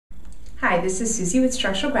Hi, this is Susie with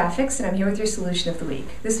Structural Graphics, and I'm here with your solution of the week.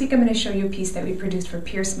 This week I'm going to show you a piece that we produced for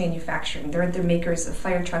Pierce Manufacturing. They're the makers of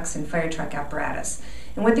fire trucks and fire truck apparatus.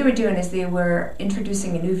 And what they were doing is they were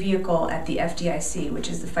introducing a new vehicle at the FDIC,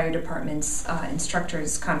 which is the Fire Department's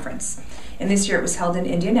Instructors Conference. And this year it was held in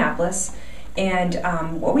Indianapolis.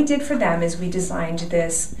 And what we did for them is we designed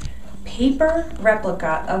this paper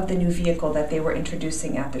replica of the new vehicle that they were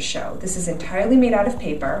introducing at the show. This is entirely made out of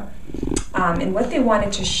paper. And what they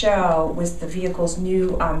wanted to show was the vehicle's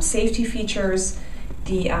new safety features,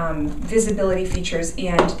 the visibility features,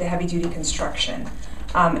 and the heavy-duty construction.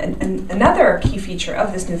 And another key feature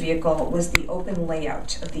of this new vehicle was the open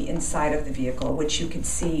layout of the inside of the vehicle, which you can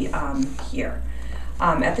see here.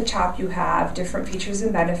 At the top you have different features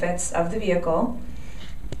and benefits of the vehicle,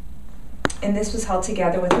 and this was held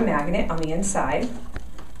together with a magnet on the inside.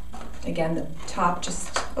 Again, the top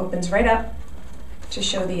just opens right up to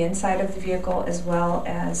show the inside of the vehicle, as well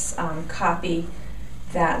as copy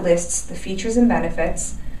that lists the features and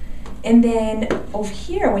benefits. And then over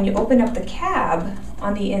here, when you open up the cab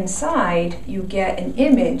on the inside, you get an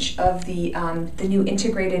image of the new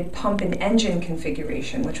integrated pump and engine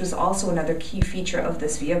configuration, which was also another key feature of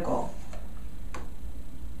this vehicle.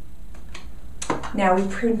 Now, we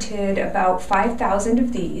printed about 5,000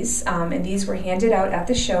 of these, and these were handed out at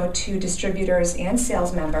the show to distributors and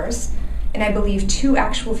sales members. And I believe 2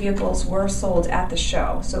 actual vehicles were sold at the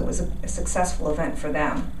show, so it was a successful event for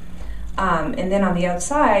them. And then on the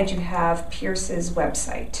outside, you have Pierce's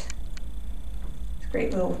website. It's a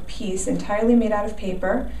great little piece, entirely made out of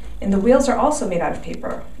paper. And the wheels are also made out of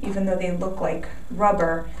paper. Even though they look like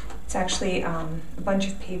rubber, it's actually a bunch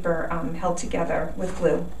of paper held together with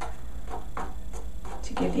glue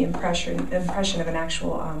to give the impression of an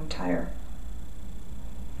actual tire.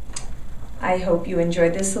 I hope you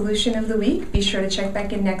enjoyed this solution of the week. Be sure to check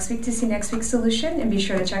back in next week to see next week's solution, and be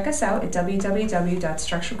sure to check us out at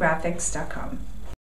www.structuralgraphics.com.